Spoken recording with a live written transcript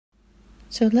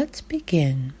So let's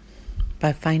begin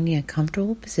by finding a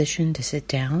comfortable position to sit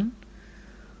down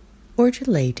or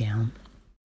to lay down.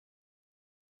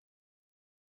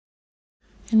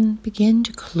 And begin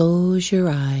to close your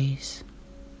eyes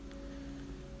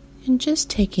and just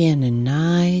take in a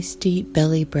nice deep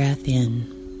belly breath in.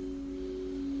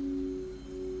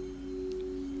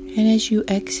 And as you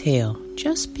exhale,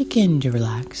 just begin to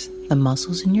relax the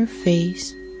muscles in your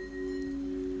face,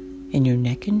 in your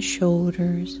neck and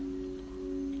shoulders.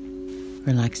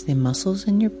 Relax the muscles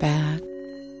in your back,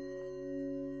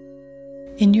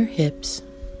 in your hips,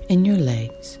 in your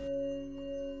legs,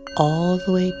 all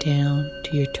the way down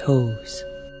to your toes.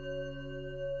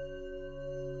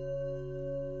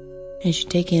 As you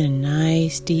take in a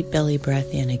nice deep belly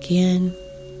breath in again,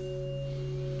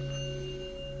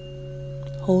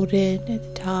 hold it at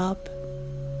the top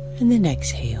and then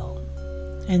exhale.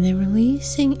 And then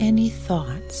releasing any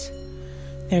thoughts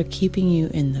that are keeping you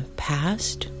in the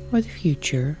past or the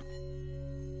future,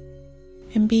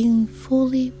 and being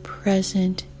fully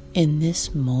present in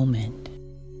this moment.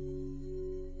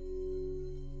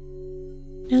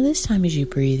 Now this time as you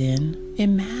breathe in,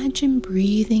 imagine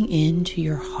breathing into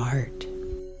your heart.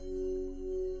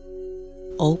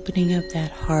 Opening up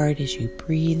that heart as you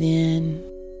breathe in,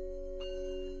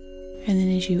 and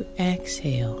then as you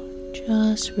exhale,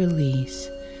 just release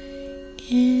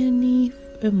any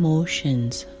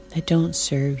emotions that don't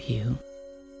serve you.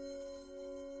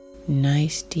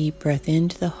 Nice deep breath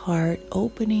into the heart,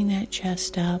 opening that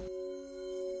chest up.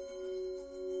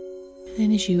 And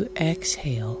then as you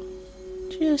exhale,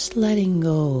 just letting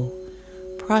go,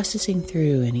 processing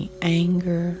through any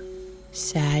anger,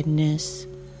 sadness,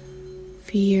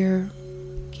 fear,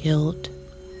 guilt,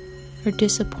 or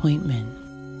disappointment.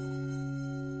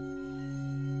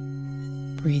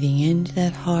 Breathing into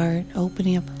that heart,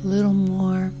 opening up a little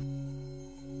more.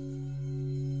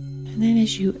 And then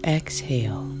as you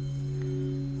exhale,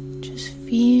 just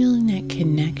feeling that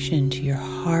connection to your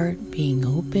heart being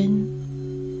open.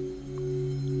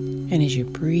 And as you're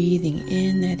breathing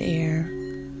in that air,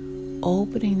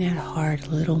 opening that heart a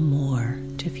little more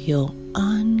to feel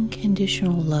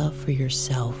unconditional love for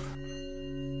yourself.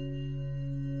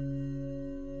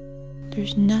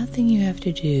 There's nothing you have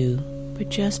to do but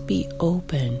just be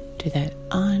open to that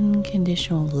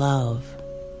unconditional love.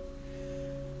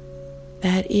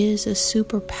 That is a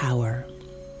superpower.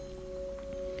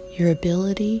 Your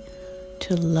ability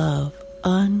to love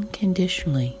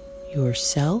unconditionally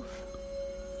yourself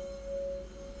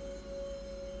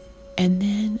and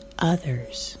then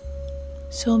others.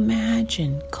 So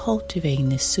imagine cultivating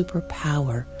this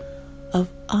superpower of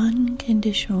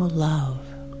unconditional love.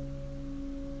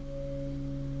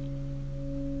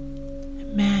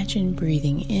 Imagine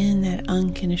breathing in that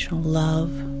unconditional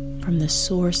love from the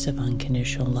source of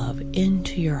unconditional love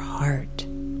into your heart.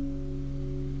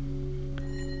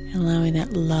 Allowing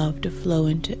that love to flow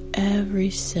into every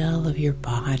cell of your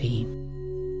body.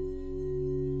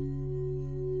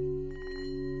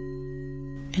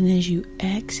 And as you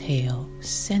exhale,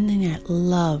 sending that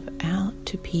love out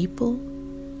to people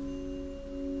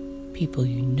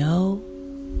you know,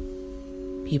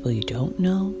 people you don't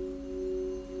know,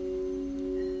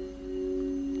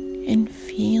 and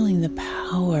feeling the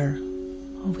power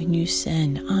of when you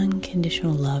send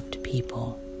unconditional love to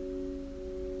people.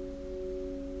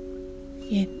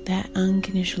 Yet that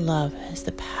unconditional love has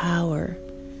the power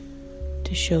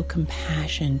to show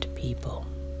compassion to people,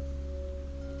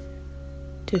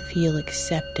 to feel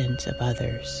acceptance of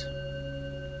others,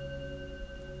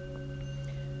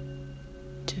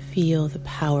 to feel the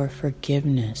power of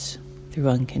forgiveness through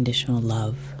unconditional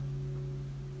love.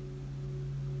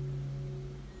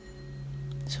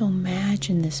 So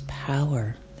imagine this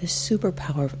power, this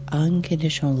superpower of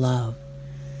unconditional love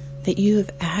that you have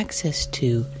access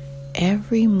to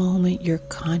every moment you're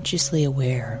consciously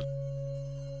aware.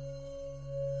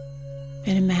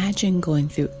 And imagine going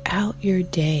throughout your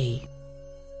day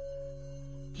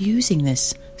using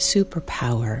this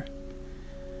superpower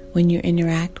when you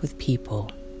interact with people,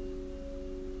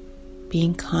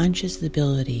 being conscious of the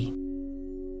ability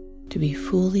to be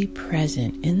fully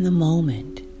present in the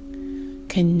moment,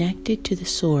 connected to the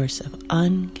source of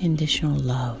unconditional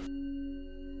love,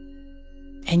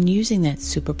 and using that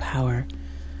superpower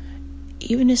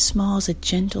even as small as a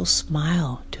gentle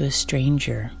smile to a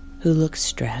stranger who looks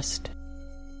stressed.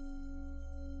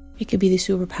 It could be the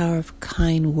superpower of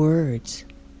kind words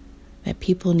that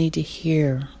people need to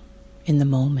hear in the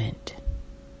moment.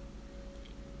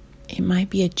 It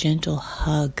might be a gentle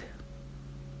hug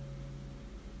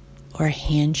or a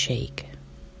handshake.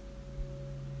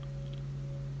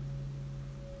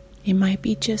 It might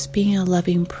be just being a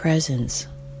loving presence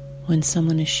when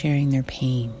someone is sharing their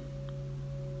pain.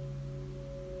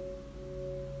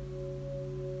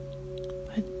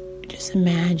 But just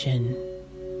imagine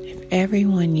if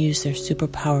everyone used their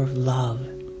superpower of love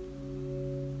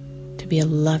to be a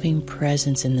loving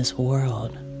presence in this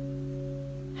world,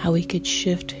 how we could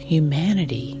shift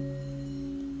humanity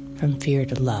from fear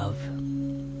to love.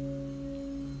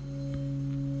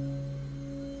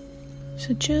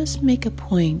 So just make a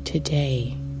point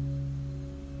today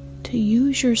to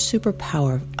use your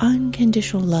superpower of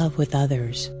unconditional love with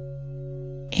others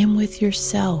and with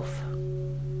yourself,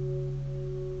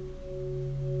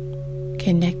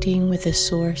 connecting with the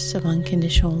source of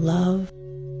unconditional love,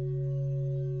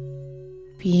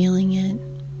 feeling it,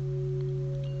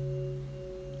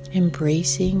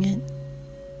 embracing it,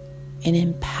 and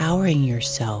empowering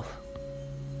yourself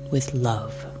with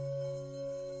love.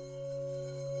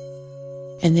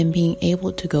 And then being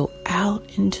able to go out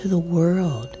into the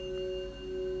world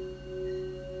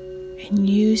and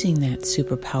using that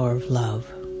superpower of love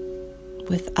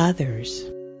with others,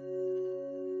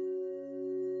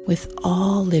 with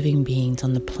all living beings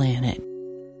on the planet.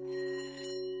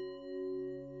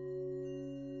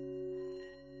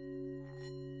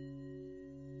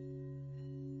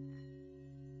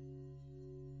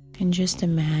 And just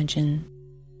imagine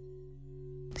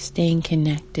staying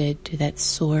connected to that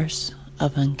source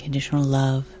of unconditional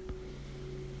love,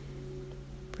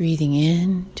 breathing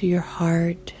in to your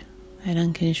heart that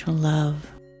unconditional love,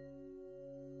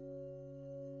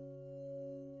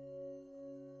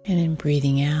 and in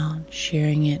breathing out,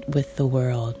 sharing it with the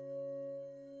world.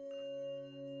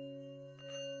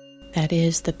 That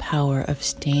is the power of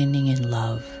standing in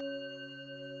love.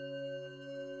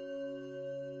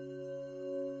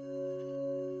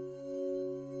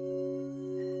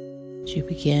 As you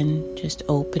begin just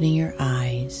opening your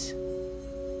eyes,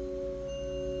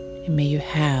 and may you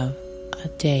have a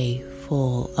day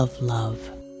full of love.